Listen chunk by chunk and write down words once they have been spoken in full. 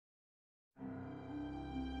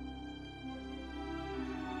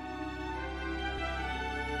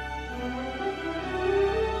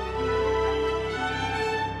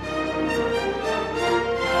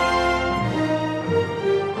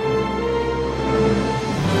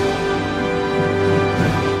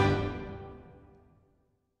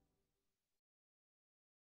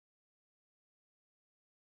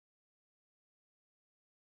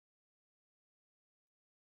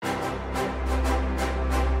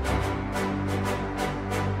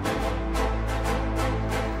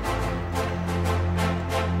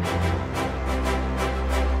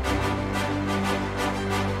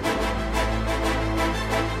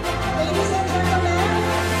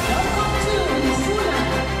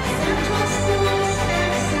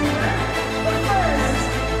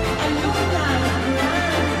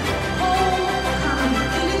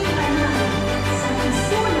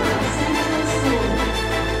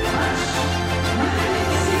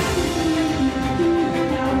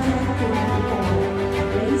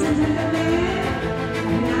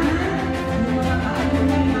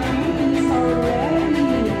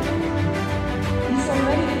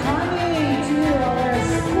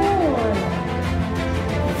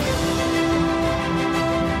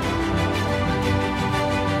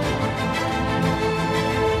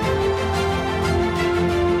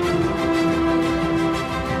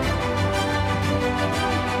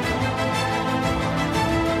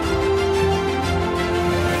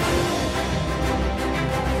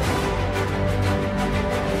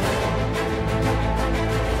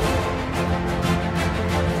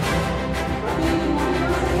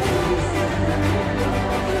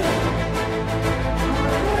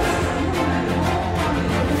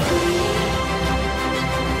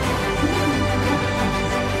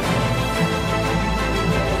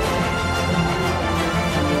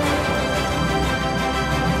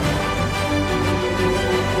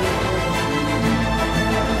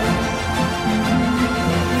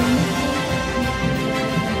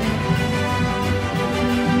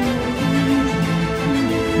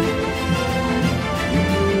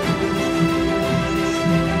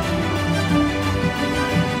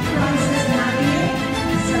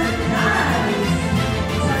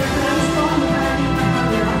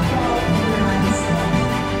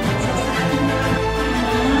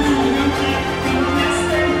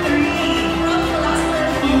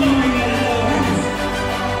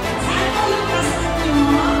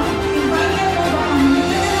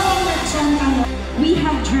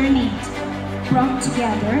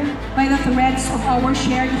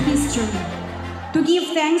century, to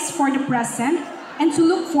give thanks for the present, and to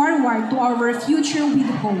look forward to our future with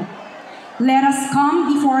hope. Let us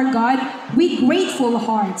come before God with grateful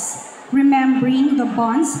hearts, remembering the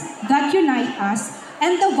bonds that unite us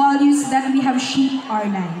and the values that we have shaped our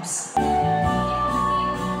lives.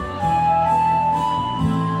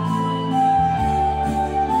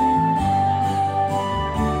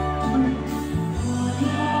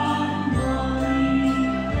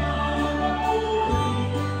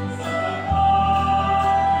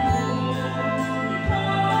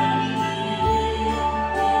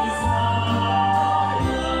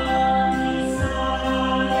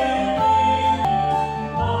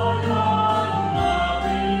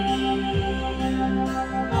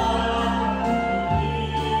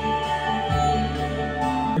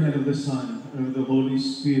 Of the Son, and of the Holy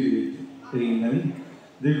Spirit. Amen.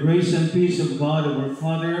 The grace and peace of God, our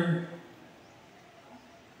Father,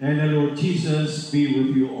 and the Lord Jesus be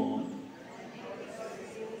with you all.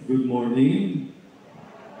 Good morning.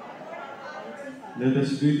 Let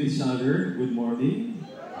us greet each other. Good morning.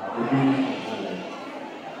 Good morning.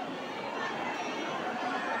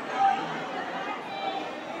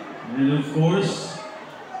 And of course,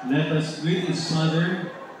 let us greet each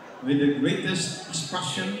other with the greatest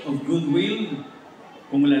expression of goodwill.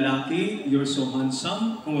 Kung lalaki, you're so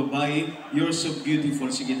handsome. Kung babae, you're so beautiful.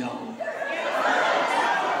 Sige daw.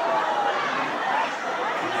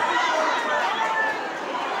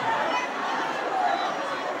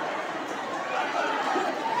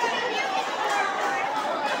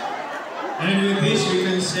 And with this, we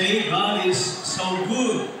can say, God is so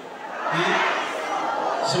good.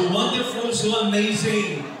 So wonderful, so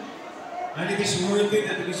amazing. And it is worthy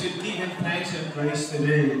that we should give Him thanks and praise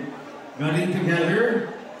today. Gathering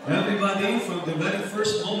together, everybody, from the very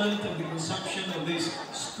first moment of the conception of this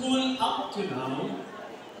school up to now,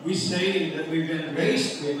 we say that we've been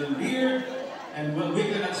raised, we've been reared, and what we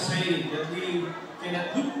cannot say that we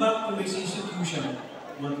cannot look back to this institution.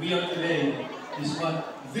 What we are today is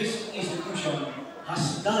what this institution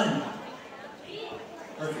has done.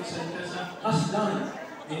 Perfect sentence, has done.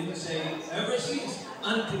 And to say, ever since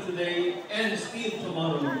until today and still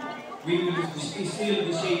tomorrow, we will still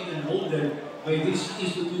be shaped and molded by this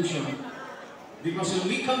institution. Because when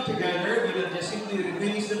we come together, we don't just simply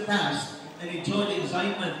reminisce the past and enjoy the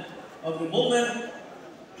excitement of the moment,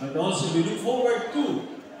 but also we look forward to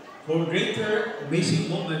for greater amazing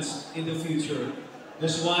moments in the future.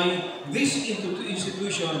 That's why this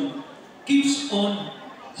institution keeps on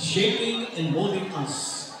shaping and molding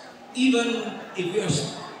us. Even if we are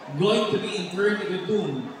going to be interred in the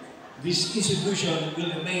tomb, this institution will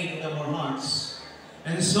remain in our hearts.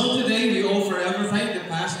 And so today we offer everything, the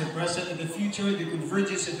past, the present, and the future, the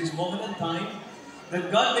convergence of this moment in time,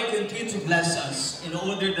 that God may continue to bless us in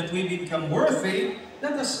order that we become worthy.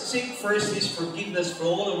 Let us seek first His forgiveness for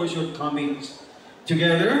all our shortcomings.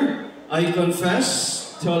 Together, I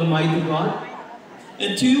confess to Almighty God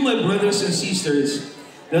and to you, my brothers and sisters,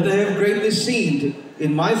 that I have greatly sinned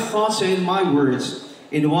in my thoughts and in my words,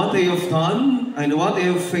 in what I have done and what I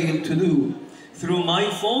have failed to do, through my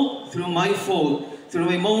fault, through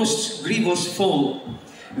my most grievous fault.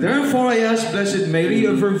 Therefore I ask Blessed Mary,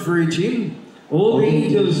 ever Virgin, all the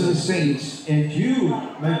angels and saints, and you,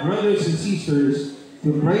 my brothers and sisters,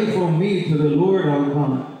 to pray for me to the Lord our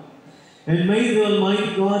God. And may the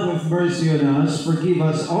Almighty God have mercy on us, forgive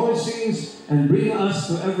us our sins, and bring us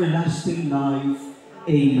to everlasting life.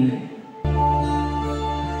 Amen.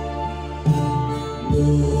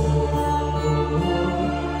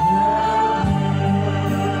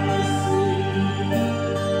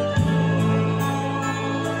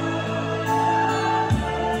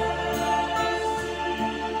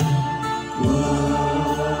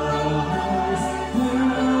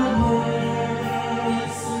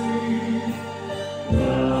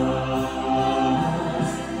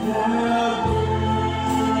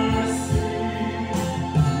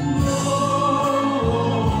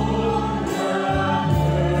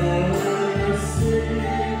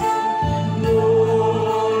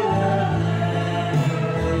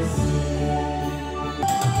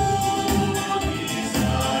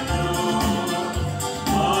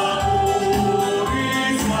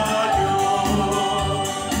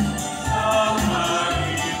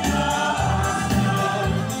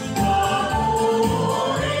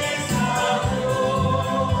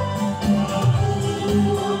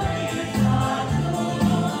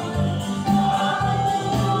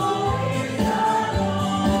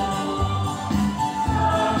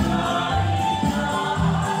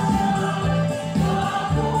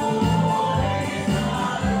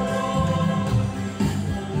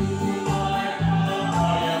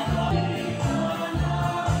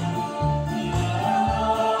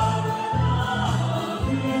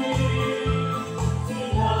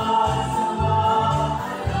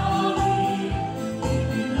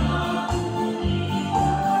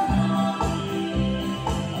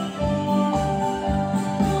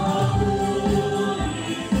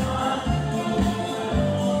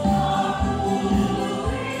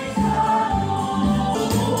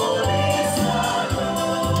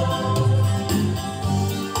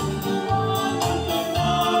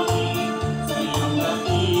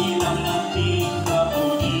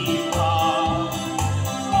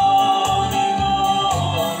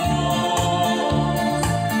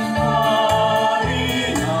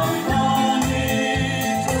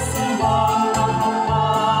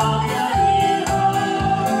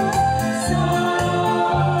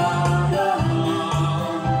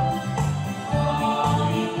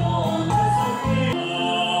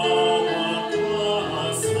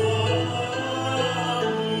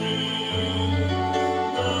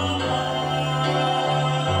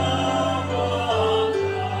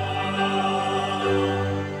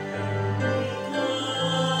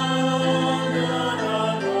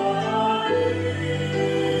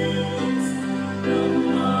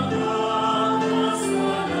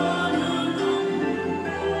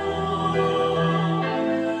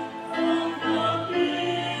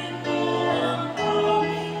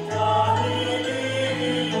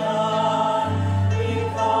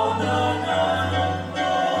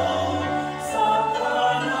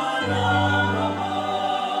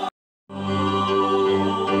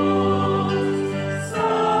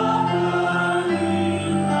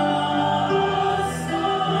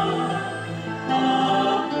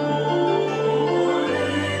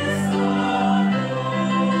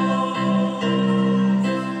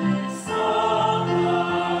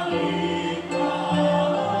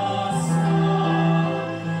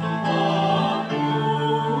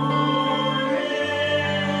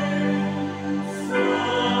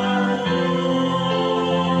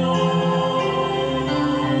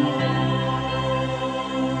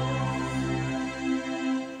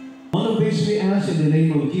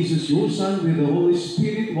 Jesus, your Son, with the Holy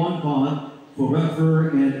Spirit, one God, forever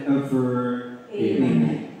and ever.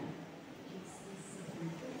 Amen.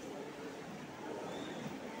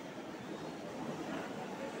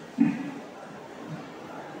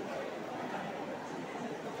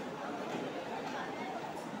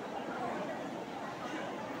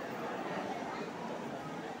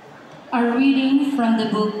 A reading from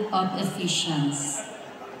the book of Ephesians.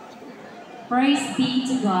 Praise be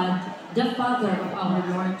to God, the Father of our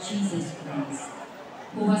Lord Jesus Christ,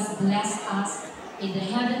 who has blessed us in the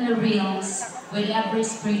heavenly realms with every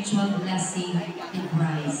spiritual blessing in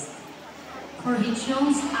Christ. For he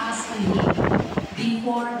chose us in him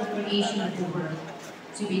before the creation of the world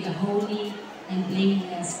to be the holy and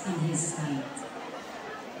blameless in his sight.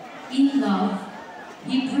 In love,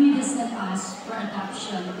 he predestined us for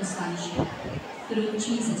adoption to sonship through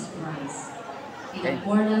Jesus Christ, in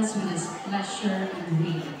accordance with his pleasure and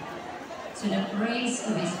will, to the praise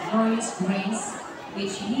of his glorious grace,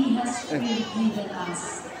 which he has freely given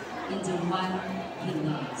us in the one he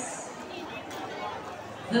loves.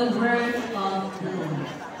 The word of the Lord.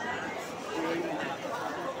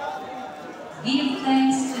 Give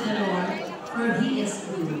thanks to the Lord, for he is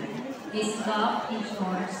good. His love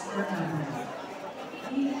endures forever.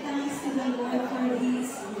 Give thanks to the Lord, for he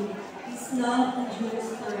is good. His love endures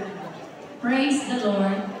forever. Praise the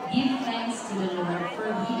Lord. Give thanks to the Lord,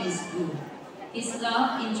 for he is good. His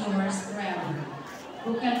love endures forever.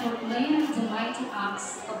 Who can proclaim the mighty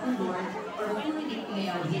acts of the Lord, or fully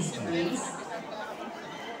declare his praise?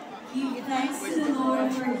 Give thanks to the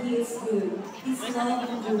Lord, for he is good. His love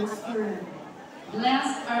endures forever.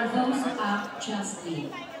 Blessed are those who act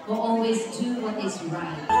justly, who always do what is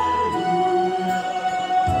right.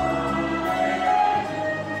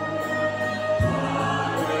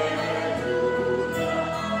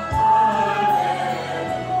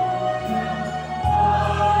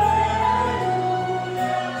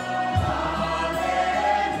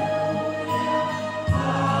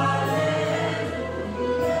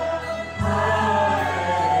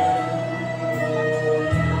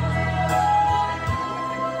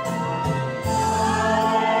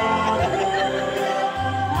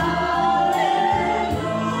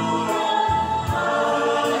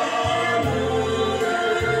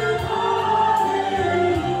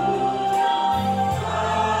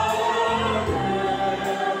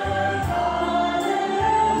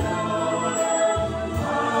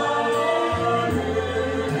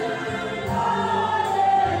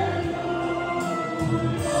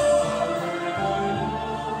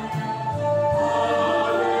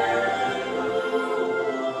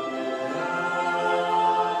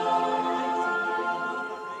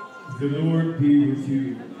 The Lord be with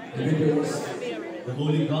you. The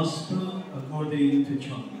Holy Gospel according to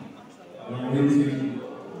John. Glory to you,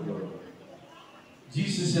 Lord.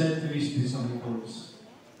 Jesus said to his disciples,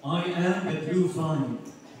 I am the true vine,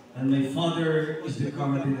 and my Father is the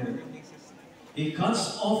gardener. He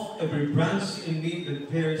cuts off every branch in me that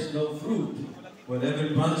bears no fruit, while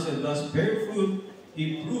every branch that does bear fruit,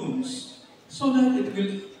 he prunes, so that it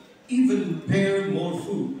will even bear more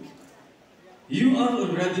fruit. You are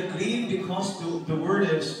already clean because the word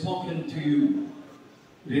I have spoken to you.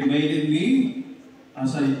 Remain in me,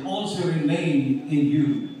 as I also remain in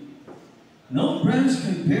you. No branch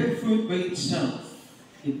can bear fruit by itself.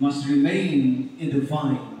 It must remain in the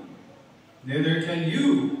vine. Neither can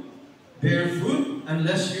you bear fruit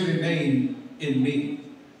unless you remain in me.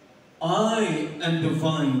 I am the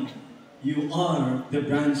vine, you are the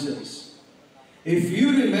branches. If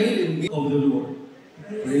you remain in me, of the Lord.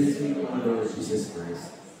 Praise be to our Lord Jesus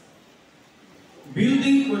Christ.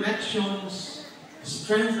 Building connections,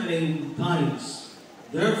 strengthening ties.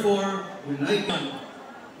 Therefore, when I come,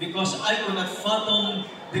 because I cannot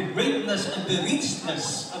fathom the greatness and the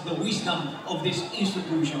richness of the wisdom of this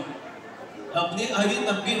institution. Had it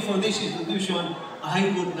not been for this institution,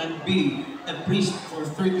 I would not be a priest for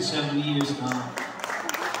 37 years now.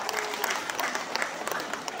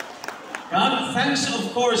 God, thanks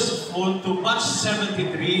of course to batch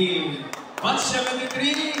 73. Batch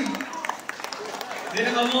 73!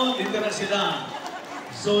 Tinaka mo, dito na sila.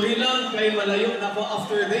 Sorry lang kay malayo na ko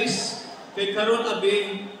after this. Kay karon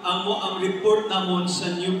abing ang report namon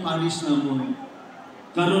sa new parish namon.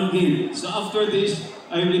 Karon gid. So after this,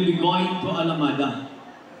 I will be going to Alamada.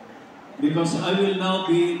 Because I will now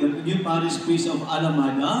be the new parish priest of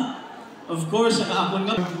Alamada. Of course, ang akon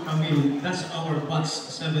nga kami, that's our batch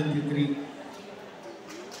 73.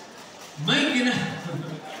 May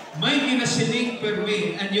ginasiling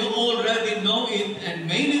permi, and you already know it, and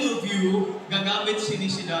many of you gagamit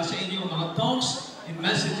sila sa inyong mga talks and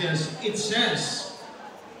messages. It says,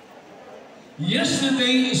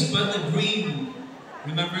 Yesterday is but a dream.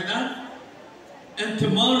 Remember that? And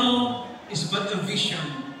tomorrow is but a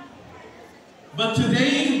vision. But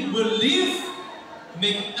today will live,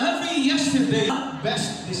 make every yesterday.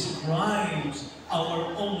 Best describes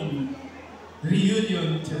our own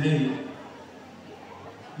reunion today.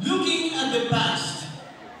 Looking at the past,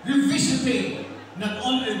 revisiting, not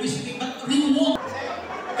only revisiting, but rewalk.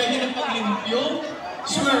 Kaya ng paglimpyo,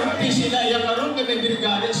 swerte sila iya karon kay may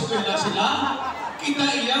brigada eskwela sila. Kita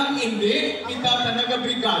iyang hindi, kita talaga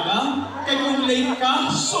brigada. Kay kung late ka,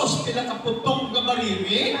 sos pila ka putong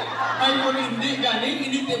gabarimi. Ay kung hindi ganing,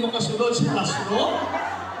 hindi mo kasunod sa classroom.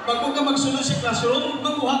 Bago ka magsunod sa classroom,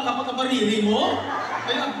 magkuha ka pa kabariri mo.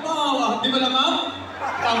 Kaya di ba lang ma'am?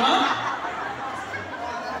 Tama?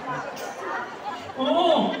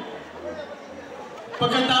 Oo.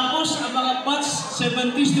 Pagkatapos, ang mga batch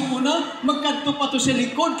 70s nung una, magkanto pa to sa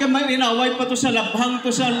likod, kaya may inaway pa to sa labhang, to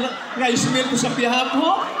sa rice mill, to sa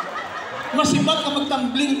pihapo. Masibag ka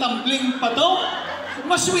magtambling-tambling pa to.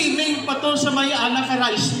 Maswimming pa to sa may anak ka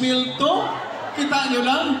rice mill to. Kita nyo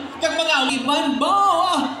lang, kag mga iban,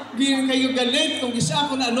 gin kayo galit, kung isa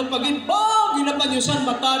ako na ano, pagin, ginapanyusan,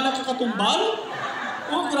 matada ka katumbal.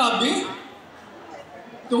 Oh, grabe.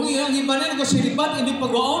 Kung iyang iba na nagkasilipat, hindi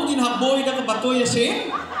pag-waon, ginahaboy na kabatoy asin.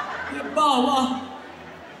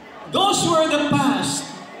 Those were the past.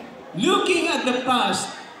 Looking at the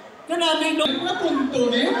past. Kanami no, mga punto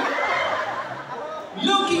niya.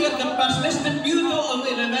 Looking at the past, that's the beauty of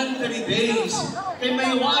elementary days. Kay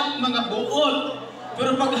may waat mga buol.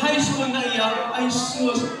 Pero pag high school na iya, ay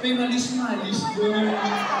sus, may malis-malis doon.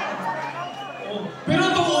 Oh. Pero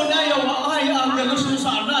itong una, ay, ang galus nyo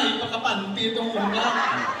sana, ipakapanti itong una.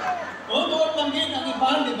 O, doon lang yun, ang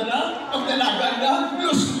iba, di ba na? Pag dalaga na,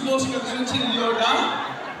 lus-lus ka ng senior na.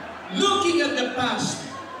 Looking at the past.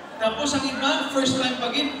 Tapos ang iba, first time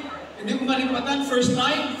pagin, hindi ko malipatan, first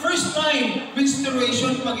time,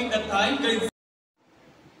 menstruation pagin that time, grade.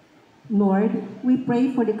 Lord, we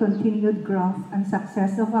pray for the continued growth and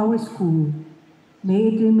success of our school.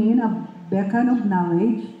 May it remain a beacon of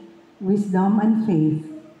knowledge, wisdom, and faith,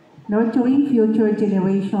 nurturing future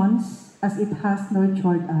generations as it has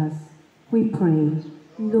nurtured us. We pray.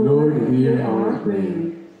 Lord, hear our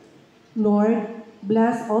prayer. Lord,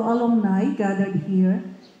 bless all alumni gathered here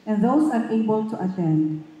and those unable to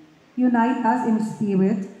attend. Unite us in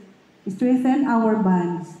spirit, strengthen our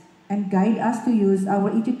bonds, and guide us to use our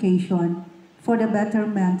education for the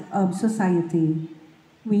betterment of society.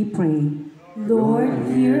 We pray. Lord,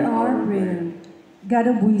 hear our prayer. God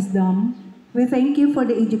of wisdom, we thank you for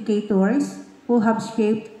the educators who have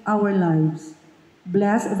shaped our lives.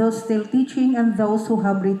 Bless those still teaching and those who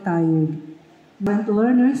have retired. Grant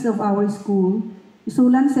learners of our school,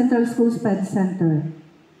 Isulan Central School Sped Center.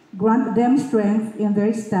 Grant them strength in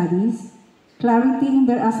their studies, clarity in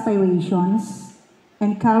their aspirations,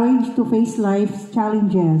 and courage to face life's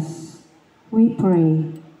challenges. We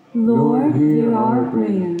pray. Lord, hear our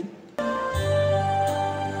prayer.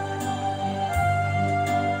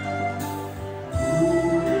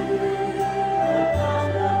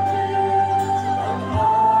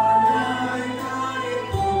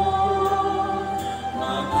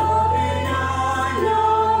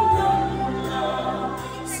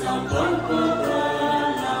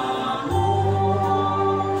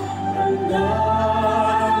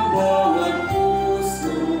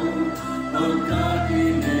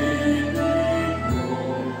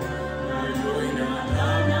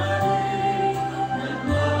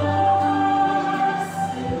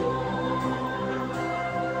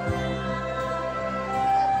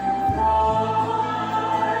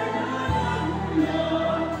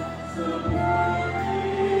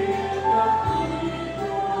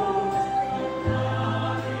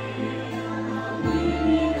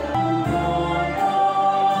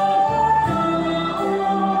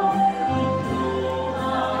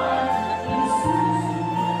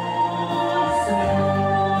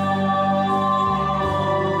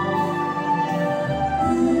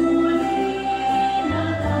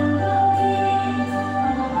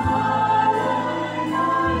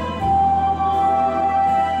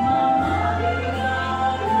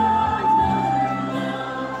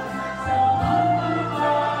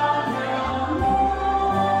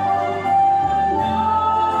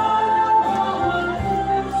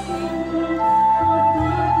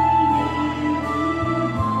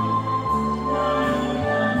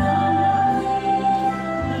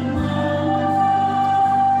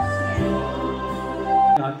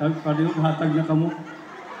 Hatag na kamo.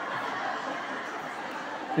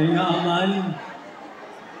 Kaya nga aman,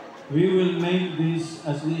 we will make this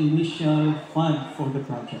as the initial fund for the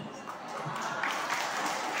project.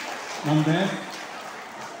 Ma'am Beth?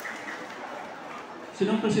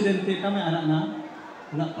 Sinong presidente ka? May anak na?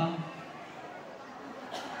 Wala pa.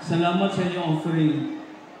 Salamat sa inyong offering.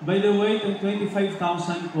 By the way, itong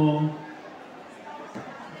 25,000 ko,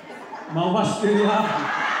 bawas kaya.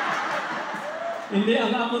 Hindi,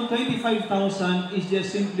 ang akong 25,000 is just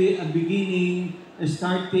simply a beginning, a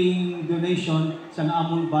starting donation sa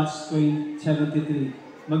among batch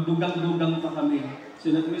 73. Magdugang-dugang pa kami. So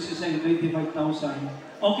nag-miss sa 25,000.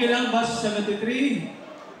 Okay lang, batch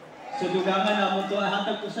 73? So dugangan naman ito,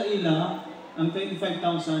 hatag ko sa ila, ang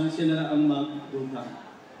 25,000, sila na ang magdugang.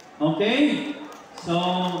 Okay? So,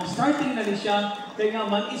 starting na rin siya, kaya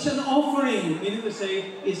man, it's an offering. Meaning to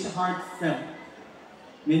say, it's heartfelt.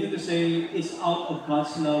 Meaning to say, it's out of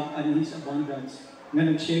God's love and His abundance.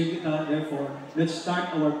 Nga nag-share kita, therefore, let's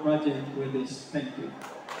start our project with this. Thank you.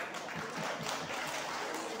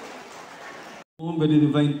 By the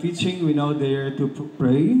divine teaching, we now dare to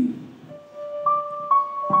pray.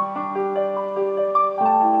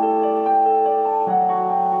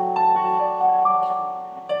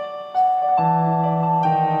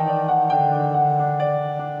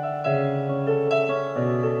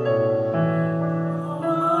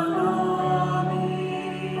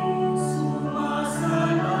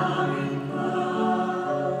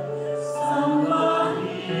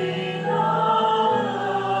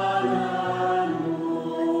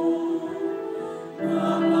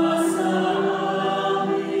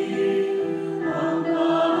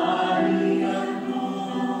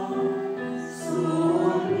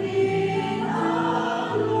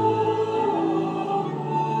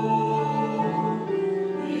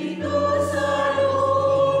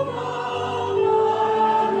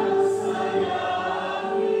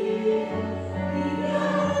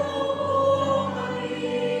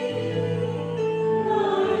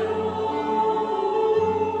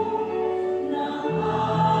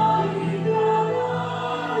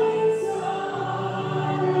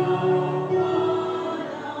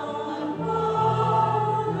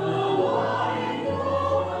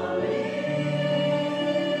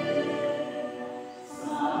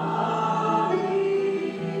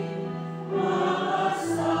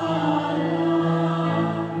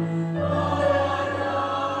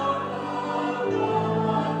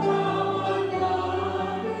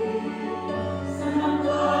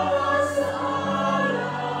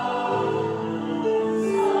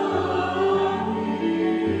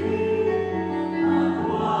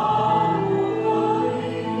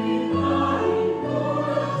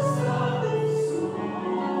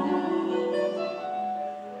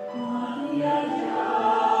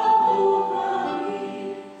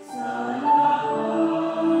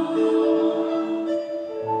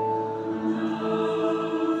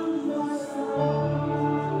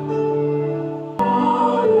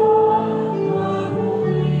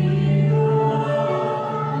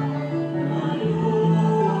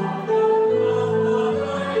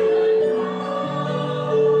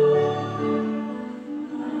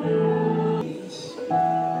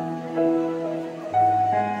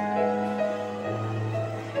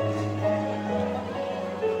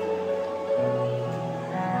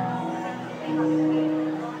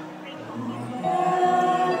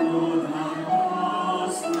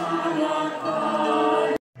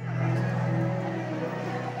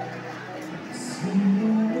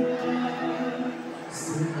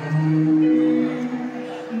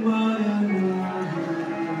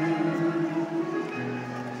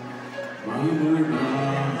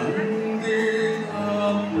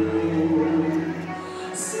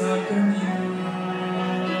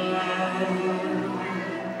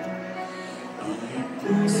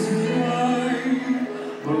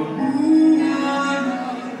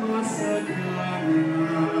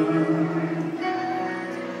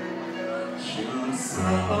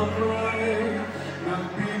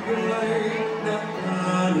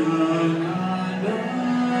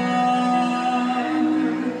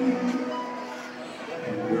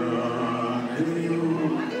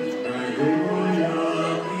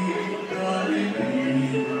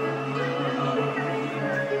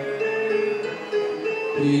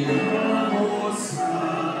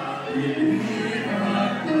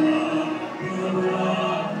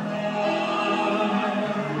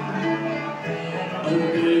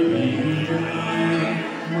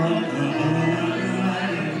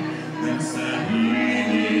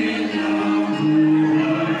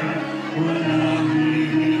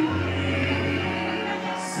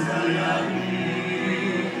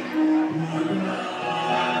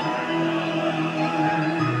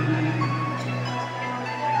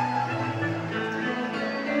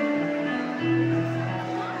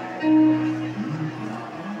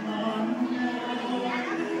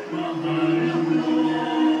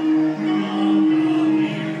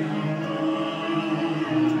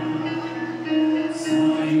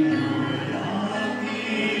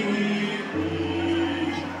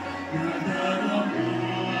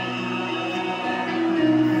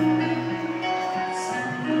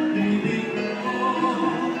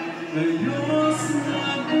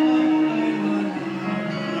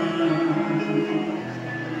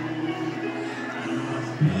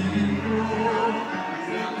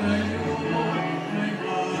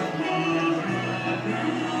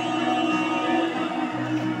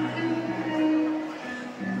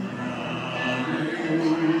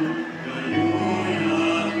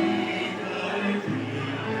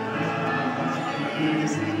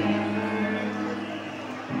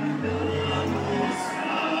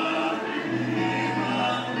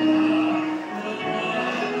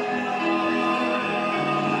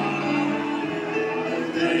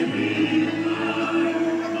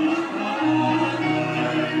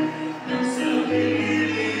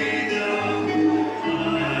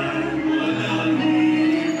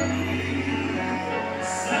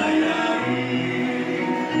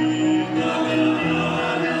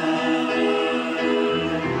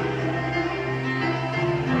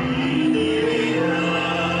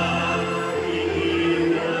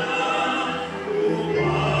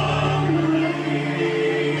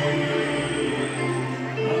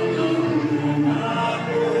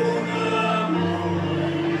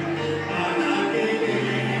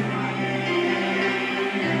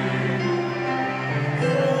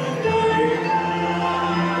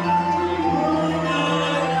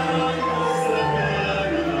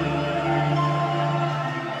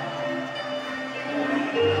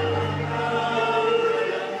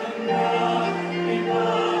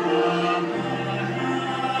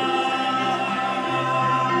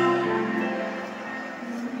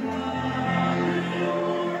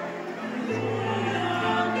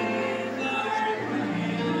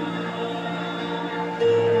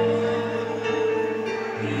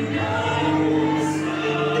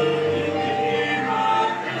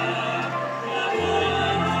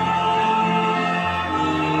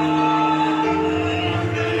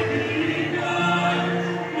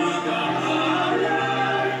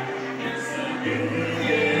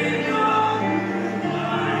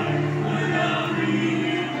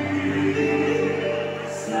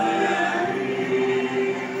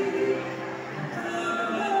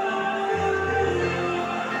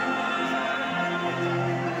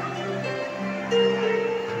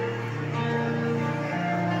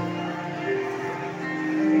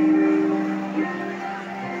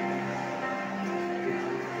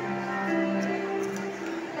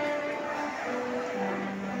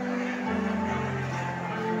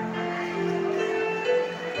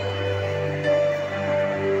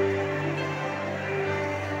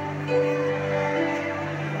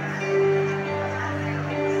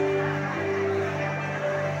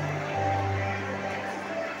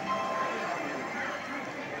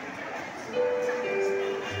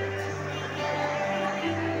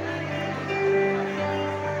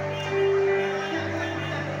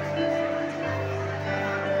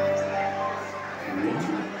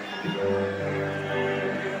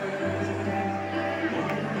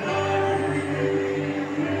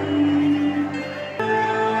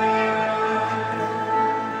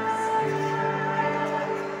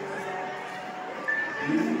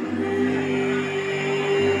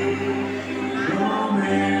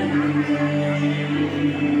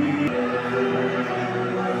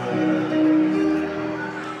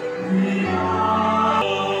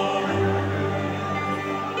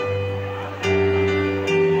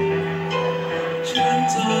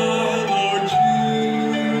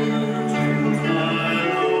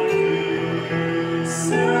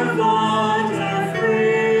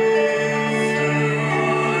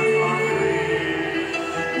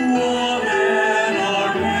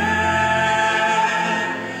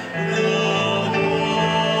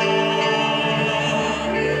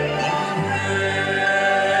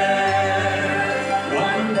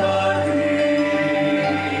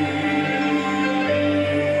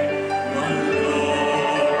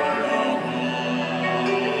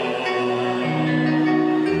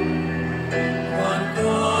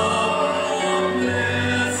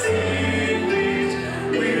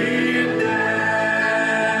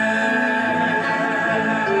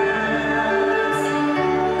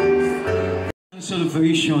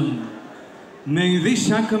 Salvation. May this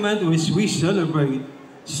sacrament which we celebrate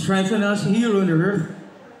strengthen us here on earth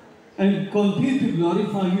and continue to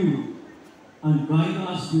glorify you and guide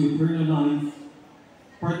us to eternal life,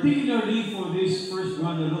 particularly for this first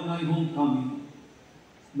Grand Alumni Homecoming.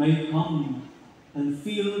 May come and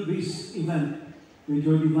fill this event with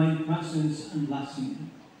your divine presence and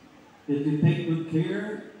blessing, that you take good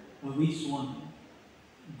care of each one.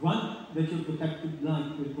 Grant that your protected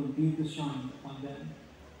light will continue to shine upon them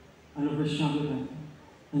and overshadow them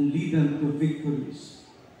and lead them to victories.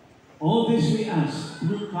 All this we ask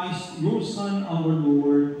through Christ, your Son, our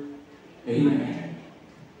Lord. Amen.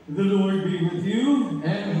 The Lord be with you.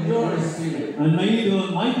 And with your spirit. And may the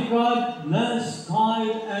Almighty God bless,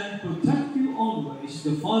 guide, and protect you always,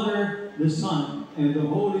 the Father, the Son, and the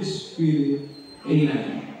Holy Spirit.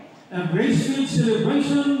 Amen. A grace-filled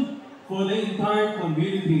celebration for the entire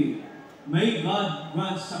community. May God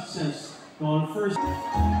grant success to our first...